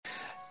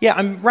Yeah,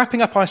 I'm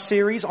wrapping up our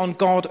series on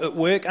God at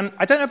work, and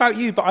I don't know about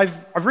you, but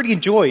I've really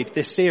enjoyed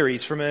this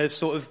series from a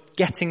sort of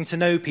getting to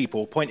know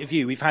people point of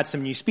view. We've had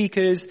some new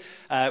speakers,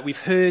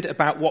 we've heard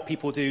about what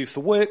people do for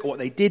work, or what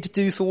they did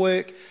do for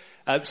work,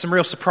 some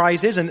real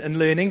surprises and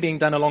learning being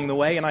done along the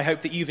way, and I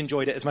hope that you've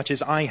enjoyed it as much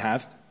as I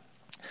have.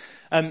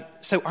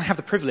 So I have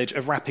the privilege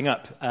of wrapping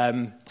up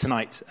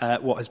tonight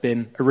what has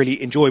been a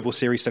really enjoyable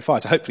series so far,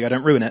 so hopefully I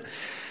don't ruin it.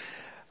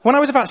 When I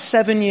was about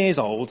 7 years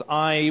old,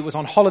 I was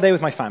on holiday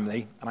with my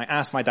family, and I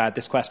asked my dad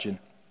this question.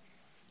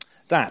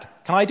 Dad,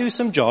 can I do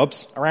some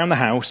jobs around the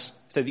house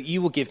so that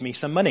you will give me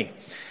some money?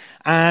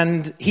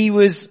 And he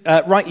was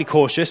rightly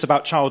cautious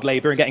about child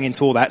labour and getting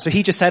into all that, so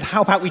he just said,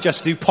 how about we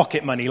just do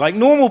pocket money like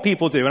normal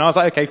people do? And I was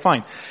like, okay,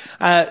 fine.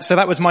 So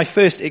that was my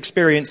first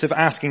experience of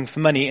asking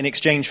for money in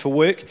exchange for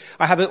work.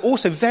 I have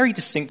also very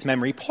distinct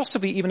memory,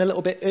 possibly even a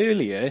little bit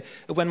earlier,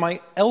 of when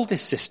my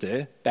eldest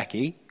sister,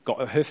 Becky,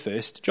 got her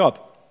first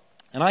job.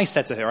 And I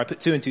said to her, I put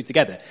two and two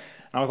together,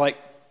 and I was like,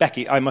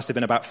 Becky, I must have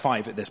been about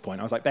 5 at this point.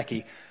 I was like,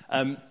 Becky,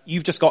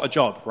 you've just got a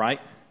job, right?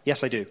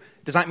 Yes, I do.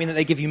 Does that mean that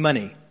they give you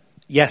money?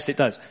 Yes, it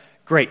does.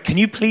 Great. Can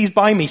you please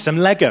buy me some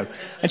Lego?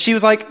 And she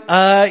was like,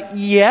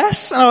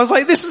 yes. And I was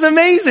like, this is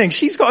amazing.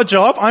 She's got a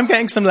job. I'm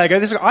getting some Lego.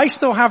 I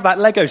still have that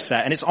Lego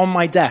set, and it's on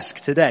my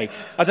desk today.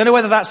 I don't know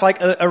whether that's like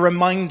a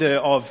reminder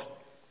of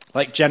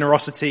like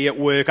generosity at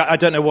work. I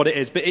don't know what it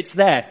is, but it's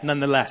there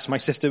nonetheless. My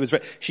sister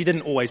she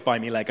didn't always buy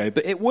me Lego,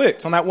 but it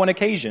worked on that one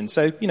occasion.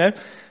 So,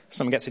 if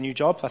someone gets a new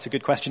job, that's a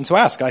good question to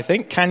ask, I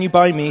think. Can you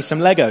buy me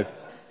some Lego?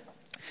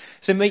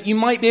 So you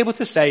might be able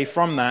to say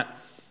from that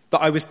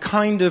I was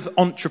kind of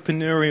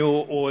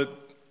entrepreneurial or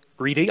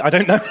greedy. I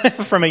don't know,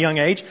 from a young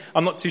age.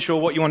 I'm not too sure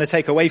what you want to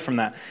take away from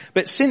that.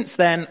 But since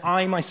then,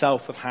 I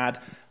myself have had,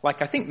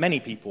 like I think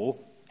many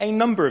people, a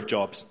number of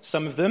jobs.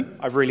 Some of them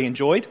I've really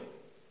enjoyed.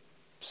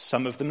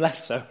 Some of them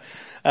less so.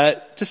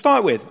 To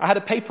start with, I had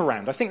a paper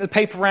round. I think the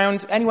paper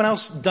round, anyone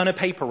else done a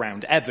paper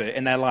round ever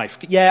in their life?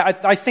 Yeah,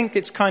 I think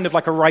it's kind of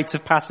like a rite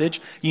of passage.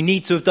 You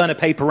need to have done a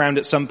paper round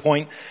at some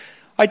point.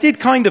 I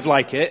did kind of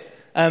like it,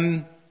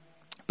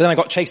 but then I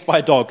got chased by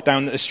a dog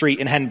down the street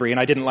in Henbury, and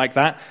I didn't like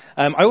that.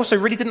 I also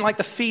really didn't like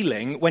the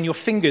feeling when your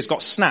fingers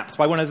got snapped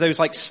by one of those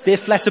like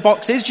stiff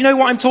letterboxes. Do you know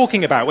what I'm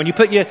talking about? When you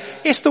put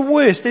it's the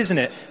worst, isn't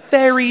it?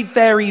 Very,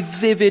 very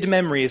vivid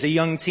memory as a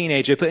young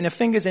teenager, putting your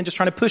fingers in, just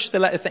trying to push the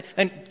letter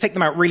and take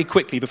them out really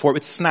quickly before it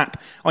would snap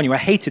on you. I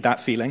hated that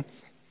feeling.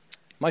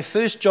 My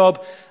first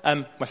job,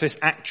 my first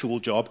actual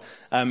job,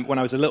 when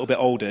I was a little bit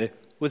older,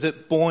 was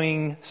at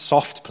Boeing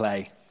Soft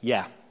Play.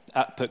 Yeah.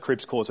 Up at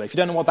Cribbs Causeway. If you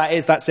don't know what that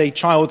is, that's a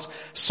child's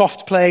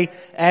soft play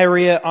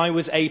area. I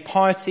was a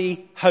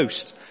party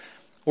host,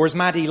 or as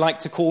Maddie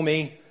liked to call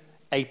me,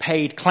 a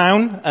paid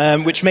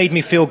clown, which made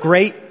me feel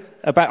great.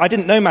 I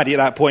didn't know Maddie at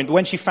that point, but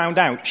when she found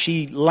out,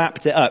 she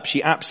lapped it up.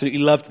 She absolutely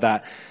loved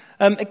that.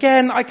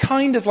 Again, I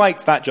kind of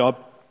liked that job,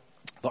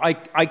 but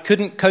I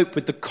couldn't cope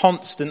with the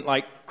constant,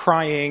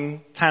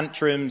 crying,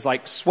 tantrums,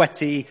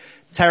 sweaty,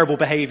 terrible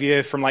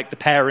behavior from the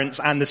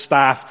parents and the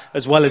staff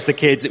as well as the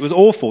kids. It was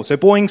awful. So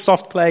Boeing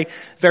Soft Play,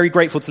 very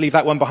grateful to leave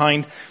that one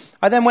behind.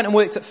 I then went and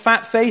worked at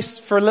Fat Face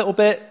for a little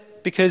bit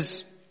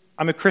because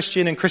I'm a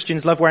Christian and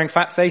Christians love wearing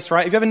fat face,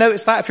 right? Have you ever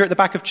noticed that? If you're at the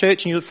back of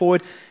church and you look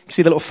forward, you can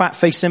see the little fat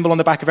face symbol on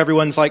the back of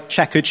everyone's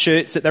checkered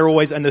shirts that they're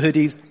always, and the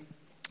hoodies,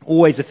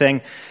 always a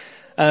thing.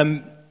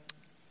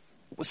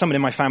 Someone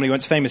in my family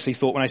once famously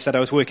thought when I said I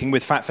was working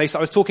with Fat Face,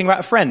 I was talking about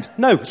a friend.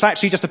 No, it's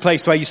actually just a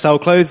place where you sell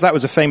clothes. That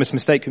was a famous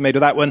mistake we made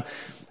with that one.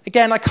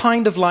 Again, I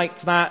kind of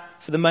liked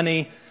that for the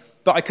money,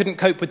 but I couldn't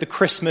cope with the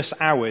Christmas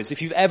hours.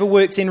 If you've ever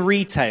worked in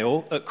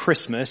retail at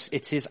Christmas,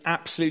 it is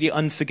absolutely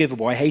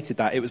unforgivable. I hated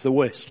that. It was the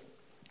worst.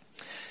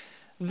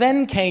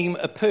 Then came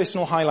a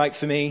personal highlight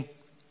for me,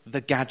 the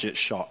gadget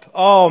shop.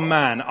 Oh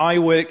man, I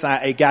worked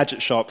at a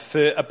gadget shop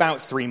for about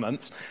 3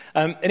 months,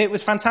 and it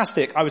was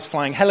fantastic. I was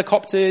flying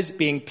helicopters,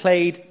 being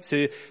paid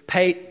to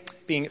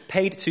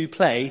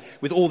play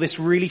with all this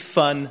really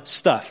fun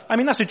stuff. I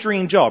mean, that's a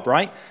dream job,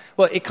 right?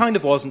 Well, it kind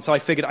of was until I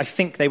figured I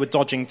think they were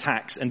dodging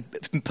tax and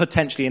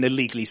potentially an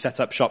illegally set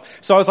up shop.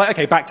 So I was like,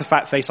 okay, back to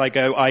Fat Face I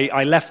go.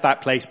 I left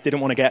that place,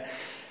 didn't want to get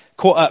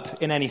caught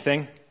up in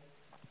anything.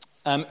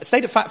 I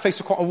stayed at Fat Face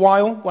for quite a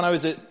while. When I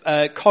was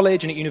at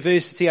college and at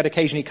university, I'd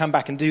occasionally come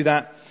back and do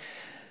that.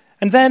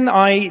 And then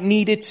I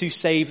needed to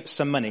save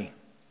some money.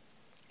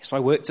 So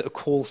I worked at a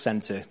call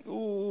center.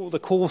 Ooh, the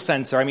call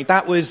center. I mean,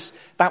 that was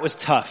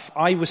tough.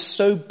 I was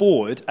so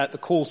bored at the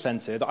call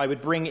center that I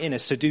would bring in a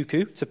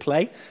Sudoku to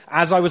play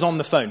as I was on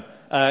the phone.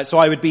 So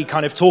I would be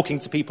kind of talking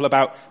to people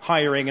about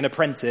hiring an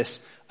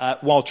apprentice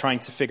while trying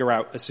to figure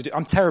out a Sudoku.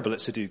 I'm terrible at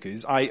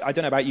Sudokus. I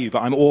don't know about you,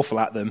 but I'm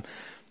awful at them.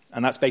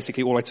 And that's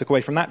basically all I took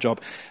away from that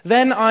job.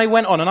 Then I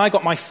went on and I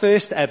got my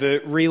first ever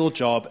real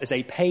job as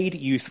a paid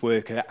youth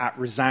worker at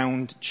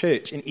Resound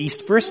Church in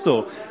East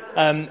Bristol.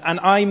 And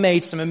I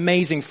made some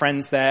amazing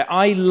friends there.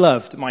 I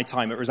loved my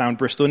time at Resound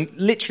Bristol. And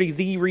literally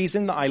the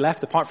reason that I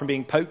left, apart from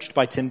being poached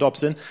by Tim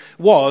Dobson,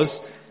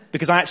 was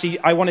because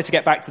I wanted to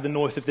get back to the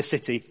north of the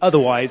city.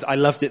 Otherwise, I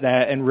loved it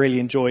there and really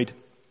enjoyed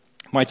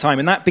my time.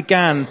 And that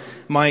began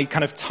my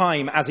kind of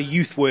time as a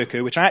youth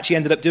worker, which I actually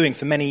ended up doing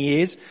for many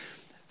years.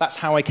 That's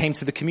how I came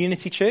to the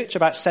community church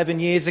about 7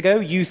 years ago,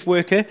 youth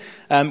worker,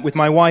 with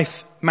my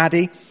wife,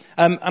 Maddie.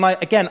 And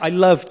I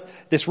loved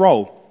this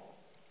role.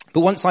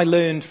 But once I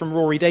learned from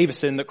Rory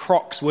Davison that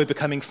Crocs were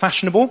becoming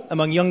fashionable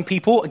among young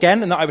people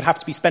again, and that I would have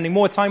to be spending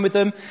more time with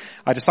them,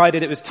 I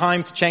decided it was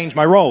time to change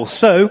my role.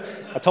 So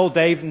I told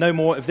Dave, no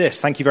more of this.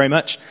 Thank you very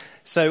much.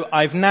 So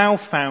I've now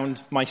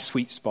found my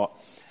sweet spot.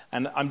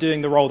 And I'm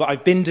doing the role that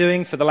I've been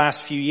doing for the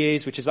last few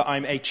years, which is that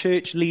I'm a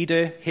church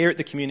leader here at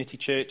the community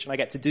church. And I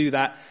get to do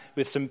that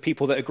with some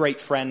people that are great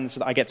friends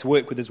that I get to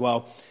work with as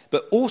well.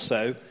 But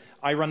also,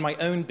 I run my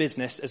own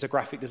business as a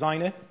graphic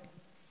designer.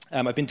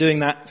 I've been doing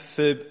that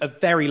for a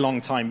very long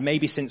time,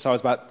 maybe since I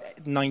was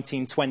about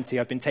 19, 20.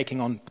 I've been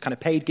taking on kind of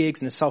paid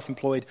gigs in a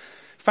self-employed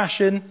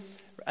fashion.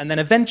 And then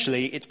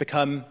eventually it's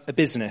become a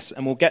business,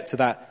 and we'll get to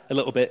that a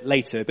little bit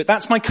later. But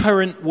that's my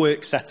current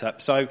work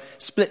setup. So I've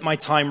split my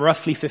time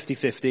roughly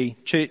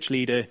 50-50, church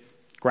leader,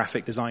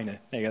 graphic designer.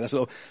 There you go, that's a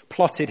little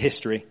plotted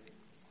history.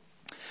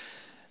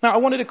 Now, I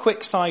wanted a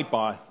quick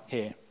sidebar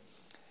here.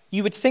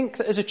 You would think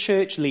that as a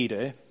church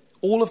leader,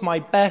 all of my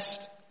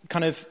best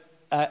kind of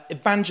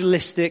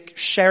evangelistic,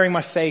 sharing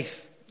my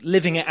faith,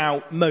 living it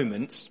out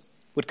moments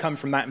would come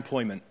from that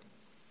employment.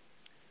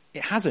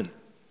 It hasn't.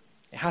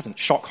 It hasn't.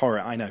 Shock horror,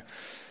 I know.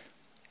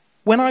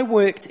 When I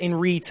worked in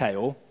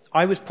retail,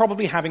 I was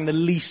probably having the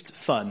least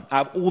fun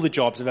out of all the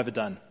jobs I've ever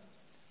done.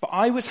 But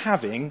I was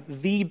having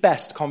the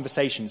best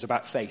conversations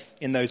about faith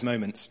in those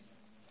moments.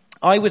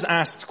 I was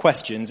asked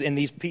questions in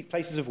these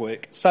places of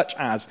work, such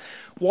as,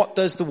 what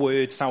does the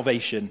word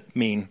salvation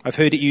mean? I've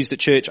heard it used at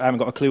church. I haven't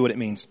got a clue what it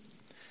means.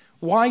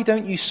 Why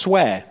don't you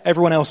swear?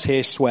 Everyone else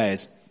here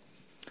swears.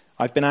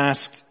 I've been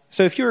asked,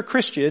 so if you're a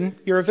Christian,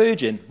 you're a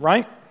virgin,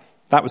 right?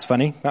 That was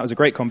funny. That was a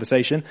great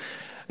conversation.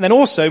 And then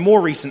also,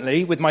 more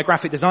recently, with my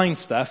graphic design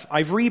stuff,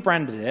 I've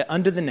rebranded it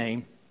under the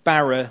name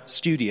Barra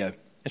Studio.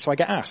 And so I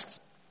get asked,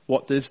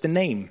 what does the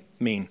name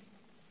mean?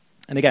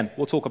 And again,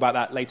 we'll talk about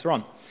that later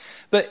on.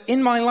 But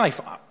in my life,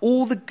 a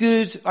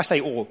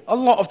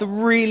lot of the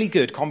really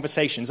good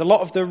conversations, a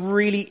lot of the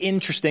really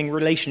interesting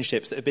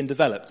relationships that have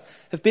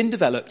been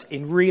developed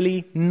in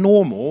really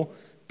normal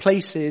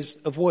places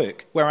of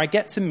work, where I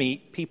get to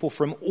meet people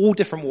from all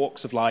different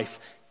walks of life,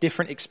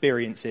 different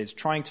experiences,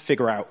 trying to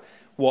figure out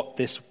what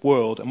this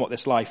world and what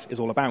this life is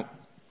all about.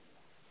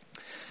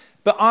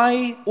 But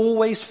I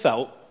always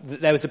felt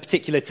that there was a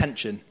particular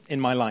tension in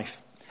my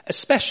life,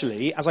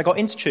 especially as I got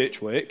into church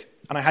work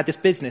and I had this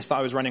business that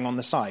I was running on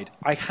the side.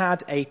 I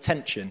had a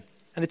tension,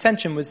 and the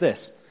tension was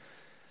this.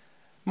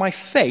 My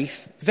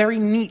faith very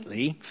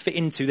neatly fit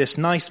into this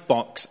nice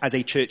box as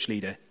a church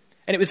leader,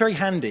 and it was very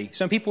handy.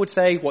 So when people would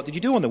say, what did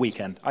you do on the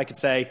weekend? I could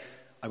say,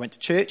 I went to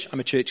church, I'm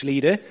a church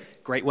leader.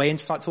 Great way in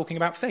to start talking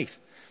about faith.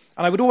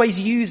 And I would always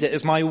use it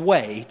as my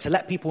way to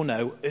let people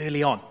know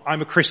early on,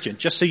 I'm a Christian,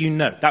 just so you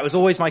know. That was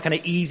always my kind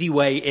of easy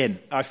way in.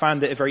 I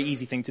found it a very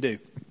easy thing to do.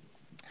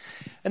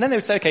 And then they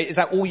would say, okay, is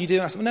that all you do?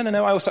 And I said,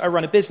 no, I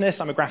run a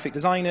business, I'm a graphic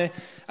designer.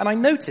 And I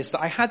noticed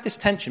that I had this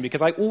tension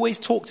because I always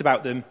talked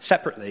about them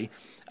separately.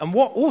 And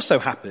what also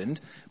happened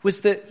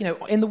was that,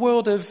 in the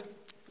world of,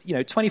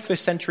 21st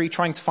century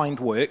trying to find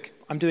work,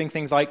 I'm doing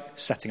things like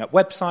setting up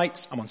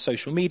websites, I'm on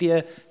social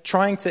media,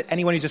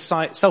 anyone who's a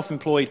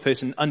self-employed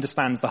person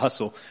understands the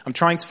hustle. I'm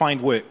trying to find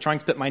work, trying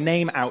to put my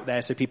name out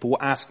there so people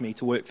will ask me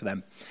to work for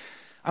them.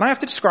 And I have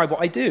to describe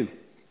what I do.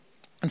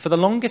 And for the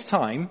longest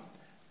time,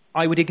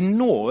 I would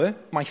ignore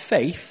my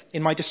faith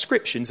in my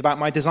descriptions about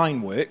my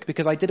design work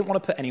because I didn't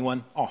want to put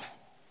anyone off.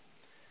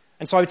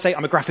 And so I would say,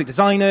 I'm a graphic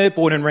designer,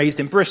 born and raised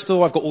in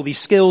Bristol, I've got all these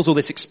skills, all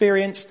this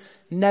experience,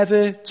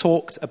 never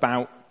talked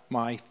about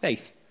my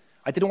faith.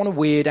 I didn't want to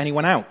weird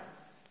anyone out.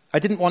 I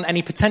didn't want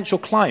any potential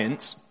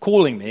clients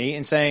calling me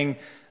and saying,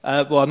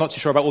 well, I'm not too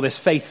sure about all this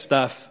faith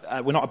stuff.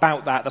 We're not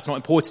about that. That's not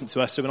important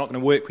to us, so we're not going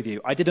to work with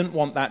you. I didn't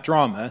want that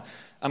drama,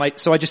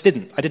 so I just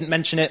didn't. I didn't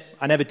mention it.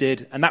 I never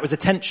did. And that was a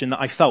tension that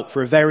I felt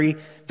for a very,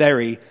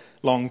 very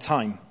long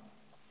time.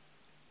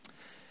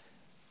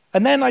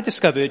 And then I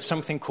discovered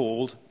something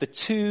called the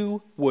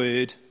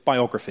 2-word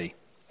biography.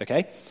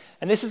 Okay?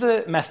 And this is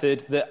a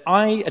method that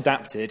I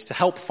adapted to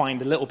help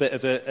find a little bit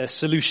of a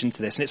solution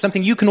to this. And it's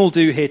something you can all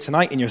do here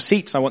tonight in your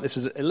seats. I want this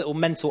as a little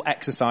mental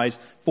exercise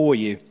for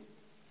you.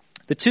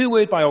 The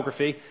 2-word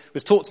biography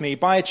was taught to me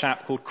by a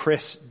chap called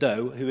Chris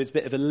Doe, who is a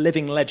bit of a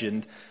living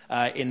legend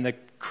in the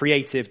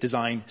creative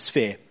design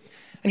sphere.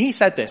 And he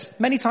said this: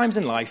 many times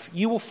in life,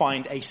 you will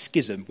find a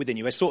schism within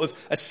you, a sort of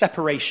a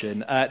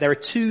separation. There are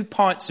two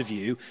parts of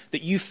you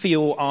that you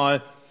feel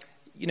are,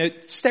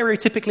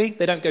 stereotypically,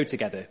 they don't go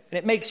together. And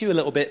it makes you a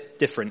little bit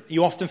different.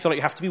 You often feel like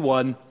you have to be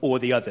one or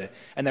the other.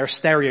 And there are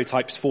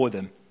stereotypes for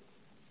them.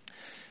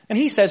 And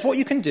he says what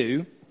you can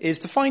do is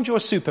to find your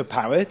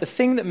superpower, the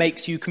thing that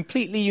makes you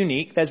completely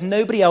unique, there's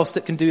nobody else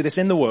that can do this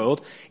in the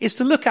world, is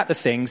to look at the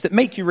things that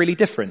make you really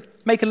different.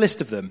 Make a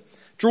list of them.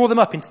 Draw them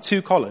up into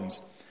 2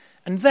 columns.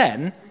 and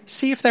then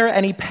see if there are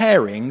any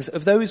pairings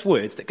of those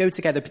words that go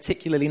together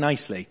particularly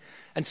nicely.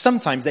 And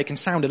sometimes they can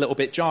sound a little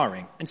bit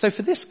jarring. And so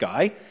for this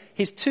guy,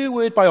 his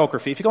 2-word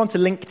biography, if you go onto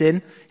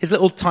LinkedIn, his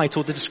little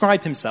title to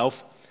describe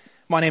himself,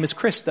 my name is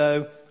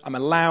Christo, I'm a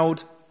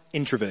loud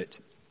introvert.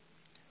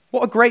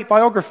 What a great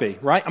biography,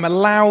 right? I'm a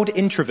loud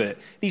introvert.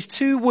 These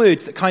 2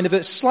 words that kind of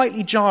are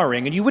slightly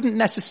jarring, and you wouldn't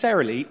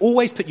necessarily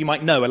always put, you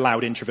might know, a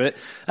loud introvert,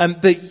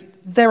 but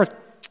they're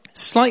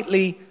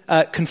slightly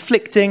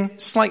conflicting,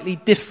 slightly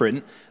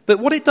different. But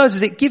what it does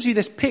is it gives you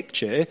this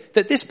picture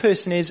that this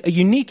person is a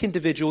unique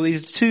individual.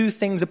 These 2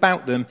 things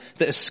about them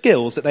that are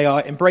skills that they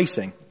are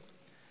embracing.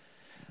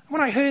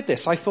 When I heard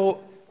this, I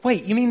thought,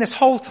 wait, you mean this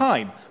whole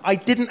time I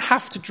didn't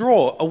have to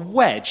draw a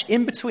wedge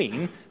in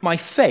between my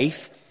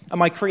faith and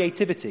my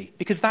creativity,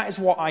 because that is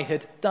what I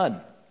had done.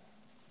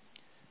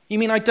 You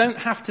mean I don't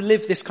have to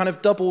live this kind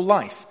of double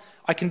life?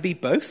 I can be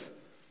both?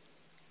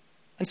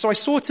 And so I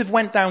sort of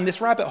went down this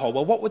rabbit hole.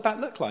 Well, what would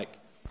that look like?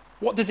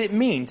 What does it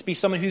mean to be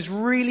someone who's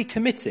really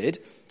committed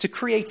to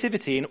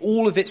creativity in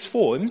all of its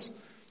forms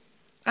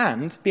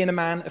and being a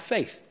man of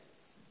faith?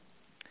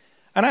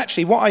 And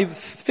actually, what I've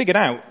figured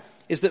out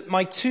is that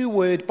my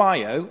 2-word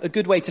bio, a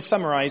good way to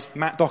summarize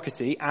Matt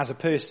Doherty as a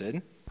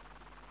person,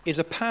 is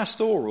a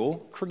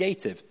pastoral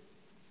creative,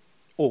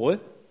 or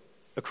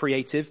a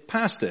creative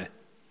pastor.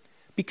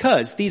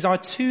 Because these are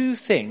 2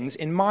 things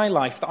in my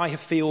life that I have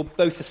feel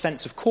both a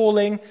sense of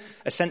calling,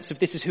 a sense of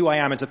this is who I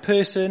am as a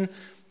person,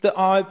 that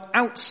are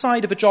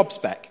outside of a job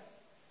spec.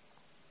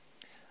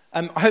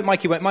 I hope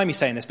Mikey won't mind me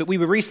saying this, but we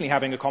were recently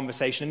having a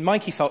conversation and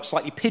Mikey felt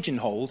slightly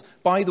pigeonholed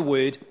by the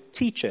word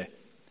teacher.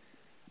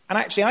 And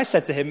actually I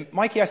said to him,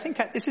 Mikey, I think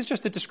this is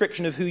just a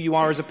description of who you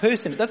are as a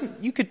person.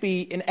 You could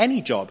be in any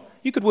job.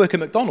 You could work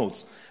at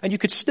McDonald's and you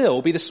could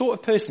still be the sort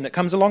of person that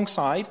comes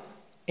alongside,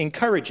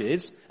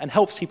 encourages and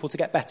helps people to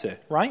get better,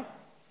 right?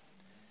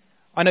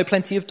 I know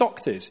plenty of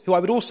doctors who I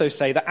would also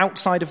say that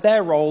outside of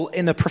their role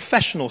in a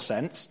professional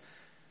sense,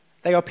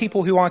 they are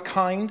people who are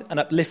kind and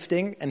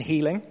uplifting and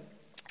healing.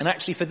 And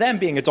actually for them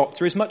being a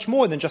doctor is much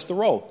more than just the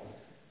role.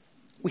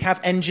 We have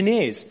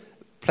engineers,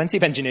 plenty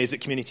of engineers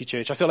at Community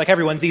Church. I feel like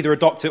everyone's either a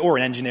doctor or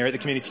an engineer at the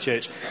Community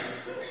Church.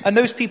 And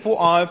those people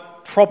are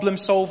problem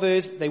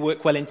solvers. They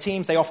work well in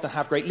teams. They often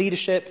have great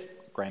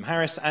leadership. Graham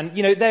Harris. And,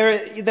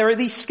 there are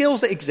these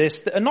skills that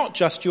exist that are not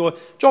just your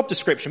job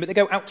description, but they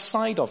go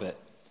outside of it.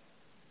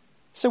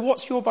 So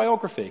what's your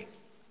biography?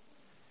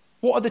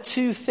 What are the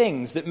 2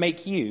 things that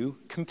make you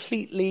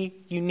completely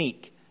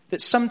unique,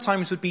 that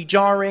sometimes would be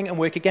jarring and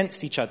work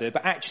against each other,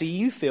 but actually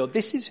you feel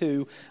this is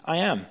who I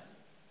am?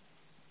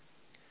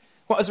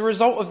 Well, as a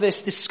result of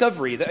this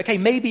discovery that, okay,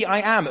 maybe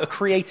I am a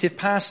creative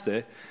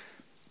pastor,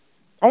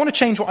 I want to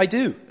change what I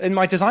do in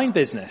my design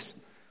business.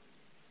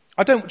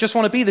 I don't just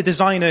want to be the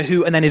designer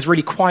who and then is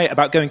really quiet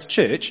about going to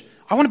church.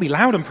 I want to be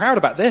loud and proud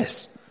about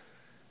this.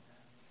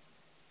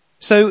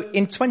 So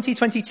in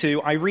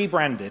 2022, I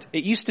rebranded.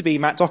 It used to be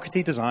Matt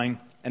Doherty Design,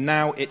 and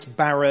now it's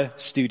Barra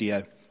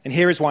Studio. And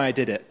here is why I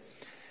did it.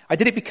 I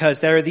did it because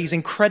there are these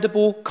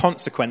incredible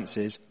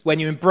consequences when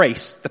you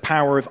embrace the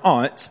power of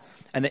art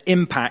and the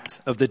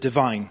impact of the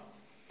divine.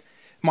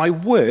 My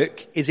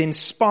work is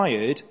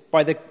inspired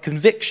by the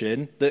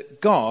conviction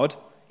that God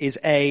is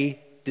a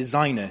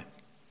designer,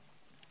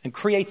 and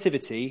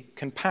creativity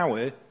can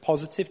power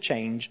positive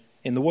change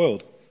in the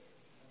world.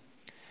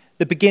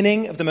 The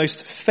beginning of the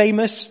most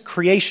famous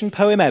creation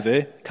poem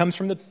ever comes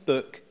from the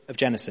book of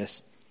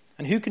Genesis.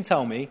 And who can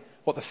tell me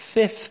what the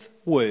 5th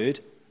word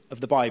of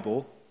the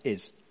Bible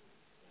is?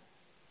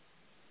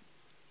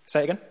 Say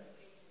it again.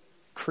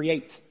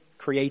 Create,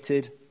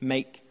 created,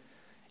 make.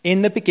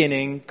 In the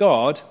beginning,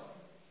 God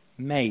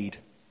made.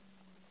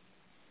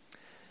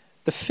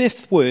 The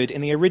 5th word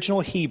in the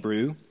original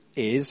Hebrew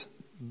is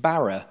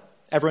bara.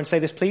 Everyone say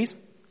this, please.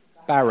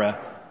 Bara.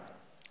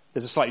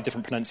 There's a slightly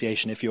different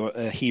pronunciation if you're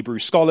a Hebrew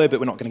scholar, but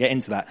we're not going to get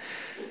into that.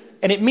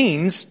 And it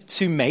means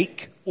to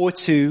make or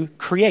to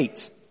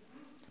create.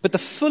 But the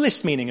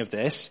fullest meaning of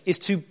this is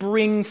to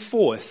bring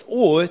forth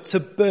or to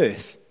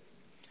birth.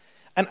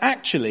 And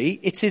actually,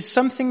 it is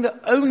something that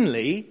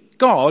only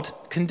God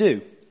can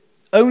do.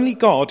 Only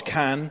God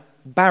can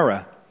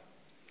bara.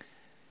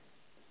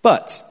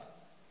 But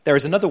there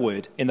is another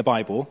word in the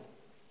Bible,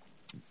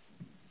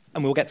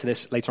 and we'll get to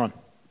this later on.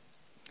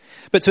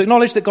 But to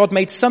acknowledge that God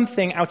made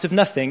something out of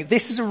nothing,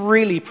 this is a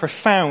really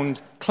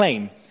profound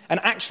claim. And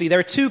actually, there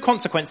are 2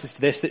 consequences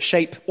to this that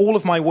shape all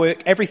of my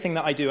work, everything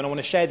that I do, and I want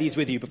to share these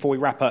with you before we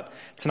wrap up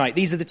tonight.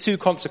 These are the 2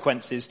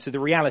 consequences to the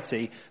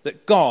reality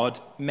that God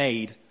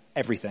made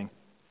everything.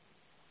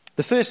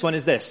 The first one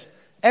is this: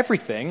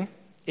 everything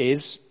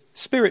is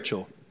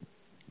spiritual.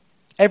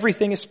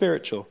 Everything is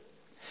spiritual.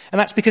 And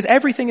that's because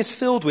everything is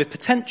filled with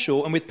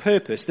potential and with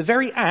purpose. The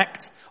very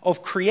act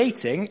of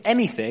creating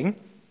anything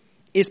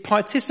is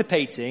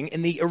participating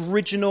in the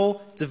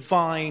original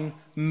divine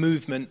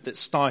movement that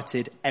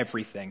started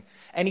everything.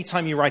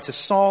 Anytime you write a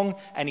song,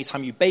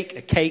 anytime you bake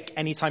a cake,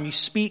 anytime you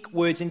speak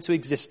words into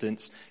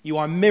existence, you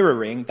are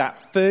mirroring that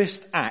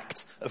first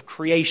act of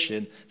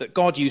creation that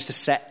God used to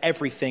set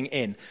everything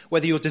in.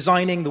 Whether you're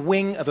designing the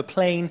wing of a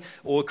plane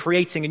or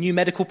creating a new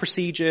medical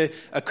procedure,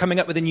 coming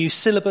up with a new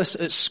syllabus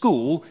at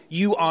school,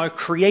 you are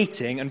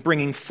creating and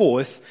bringing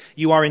forth.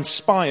 You are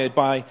inspired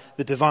by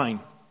the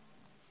divine.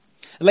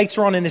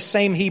 Later on in this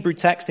same Hebrew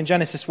text in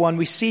Genesis 1,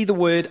 we see the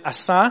word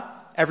asa.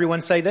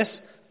 Everyone say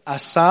this.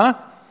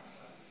 Asa.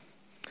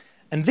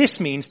 And this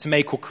means to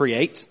make or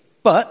create,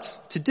 but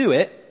to do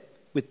it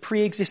with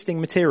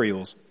pre-existing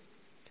materials.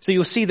 So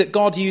you'll see that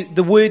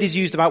the word is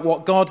used about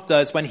what God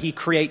does when he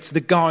creates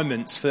the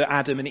garments for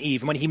Adam and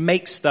Eve, and when he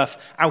makes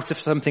stuff out of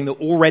something that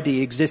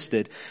already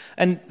existed.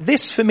 And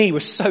this for me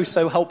was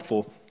so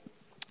helpful,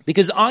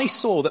 because I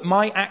saw that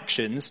my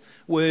actions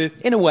were,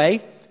 in a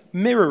way,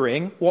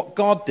 mirroring what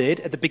God did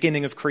at the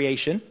beginning of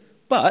creation,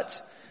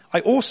 but I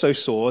also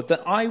saw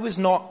that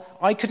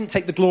I couldn't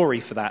take the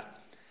glory for that.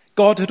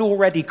 God had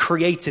already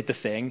created the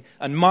thing,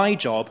 and my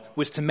job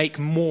was to make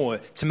more,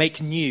 to make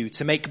new,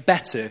 to make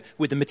better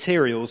with the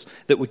materials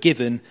that were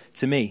given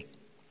to me.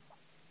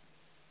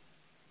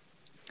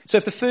 So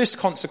if the first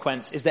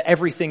consequence is that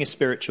everything is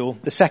spiritual,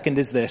 the second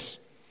is this: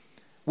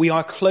 we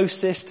are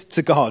closest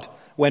to God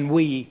when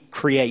we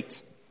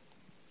create.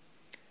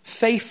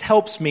 Faith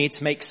helps me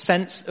to make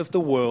sense of the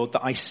world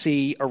that I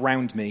see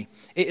around me.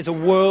 It is a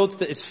world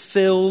that is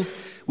filled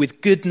with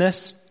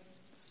goodness.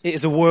 It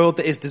is a world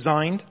that is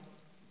designed.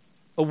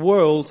 A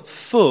world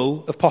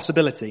full of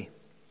possibility.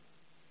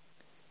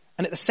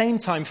 And at the same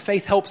time,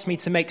 faith helps me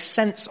to make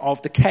sense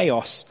of the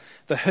chaos,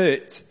 the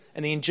hurt,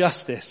 and the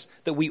injustice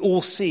that we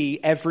all see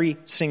every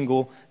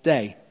single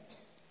day.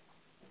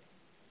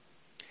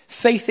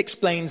 Faith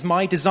explains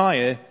my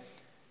desire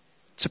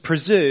to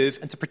preserve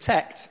and to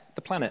protect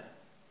the planet.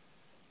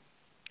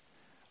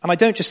 And I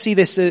don't just see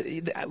this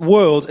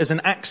world as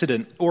an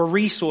accident or a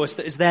resource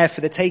that is there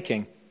for the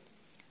taking.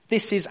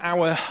 This is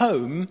our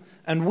home,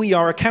 and we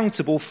are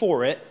accountable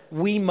for it.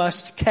 We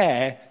must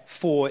care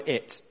for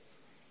it.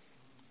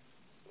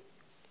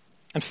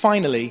 And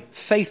finally,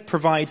 faith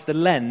provides the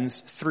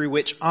lens through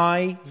which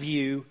I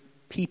view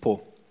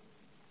people.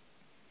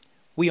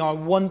 We are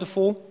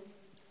wonderful,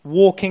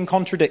 walking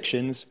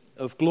contradictions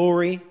of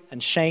glory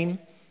and shame,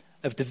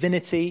 of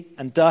divinity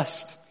and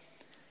dust,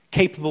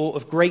 capable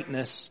of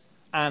greatness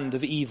and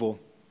of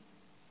evil.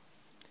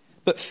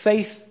 But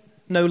faith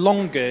no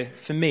longer,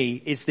 for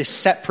me, is this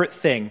separate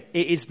thing.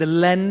 It is the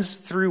lens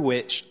through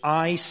which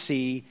I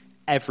see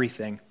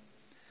everything.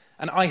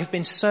 And I have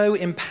been so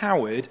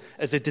empowered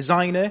as a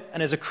designer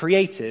and as a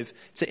creative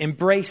to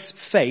embrace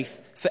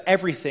faith for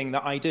everything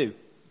that I do.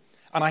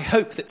 And I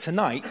hope that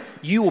tonight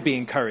you will be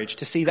encouraged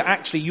to see that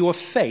actually your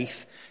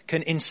faith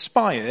can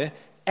inspire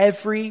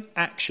every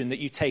action that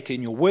you take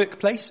in your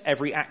workplace,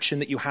 every action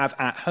that you have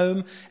at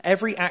home,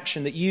 every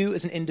action that you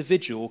as an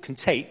individual can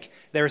take.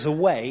 There is a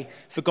way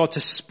for God to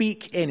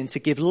speak in and to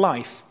give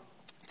life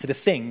to the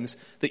things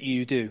that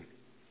you do.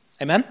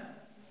 Amen?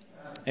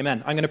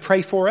 Amen. I'm going to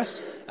pray for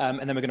us, and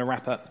then we're going to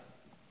wrap up.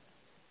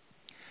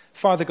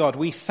 Father God,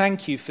 we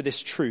thank you for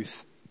this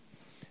truth,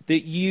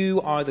 that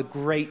you are the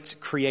great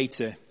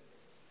creator.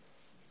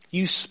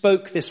 You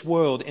spoke this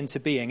world into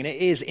being, and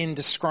it is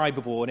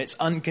indescribable and it's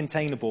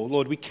uncontainable.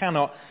 Lord, we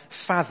cannot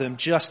fathom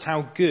just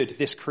how good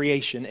this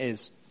creation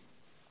is.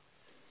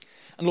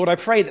 And Lord, I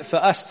pray that for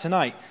us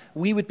tonight,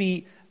 we would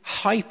be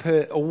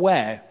hyper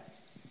aware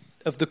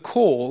of the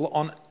call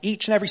on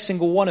each and every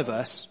single one of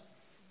us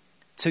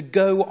to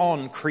go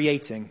on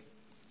creating,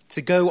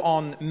 to go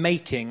on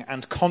making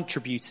and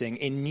contributing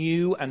in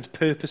new and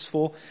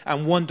purposeful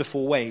and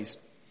wonderful ways.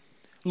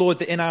 Lord,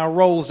 that in our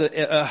roles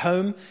at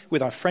home,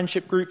 with our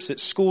friendship groups, at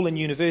school and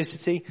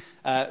university,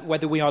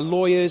 whether we are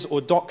lawyers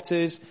or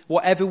doctors,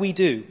 whatever we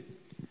do,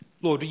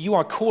 Lord, you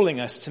are calling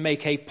us to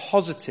make a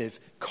positive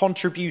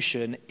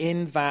contribution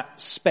in that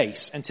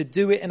space and to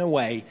do it in a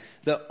way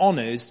that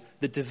honors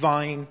the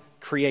divine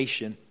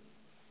creation.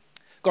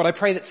 God, I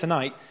pray that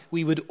tonight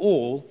we would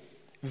all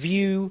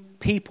view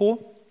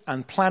people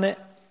and planet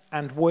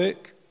and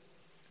work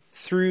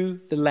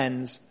through the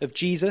lens of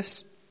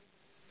Jesus,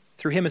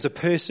 through him as a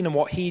person and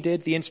what he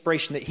did, the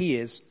inspiration that he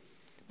is.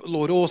 But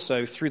Lord,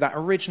 also through that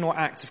original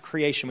act of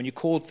creation when you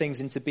called things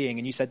into being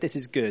and you said, this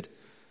is good.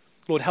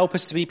 Lord, help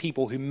us to be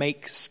people who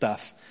make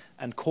stuff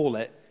and call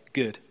it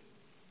good.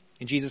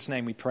 In Jesus'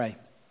 name we pray.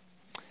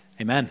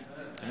 Amen.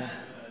 Amen.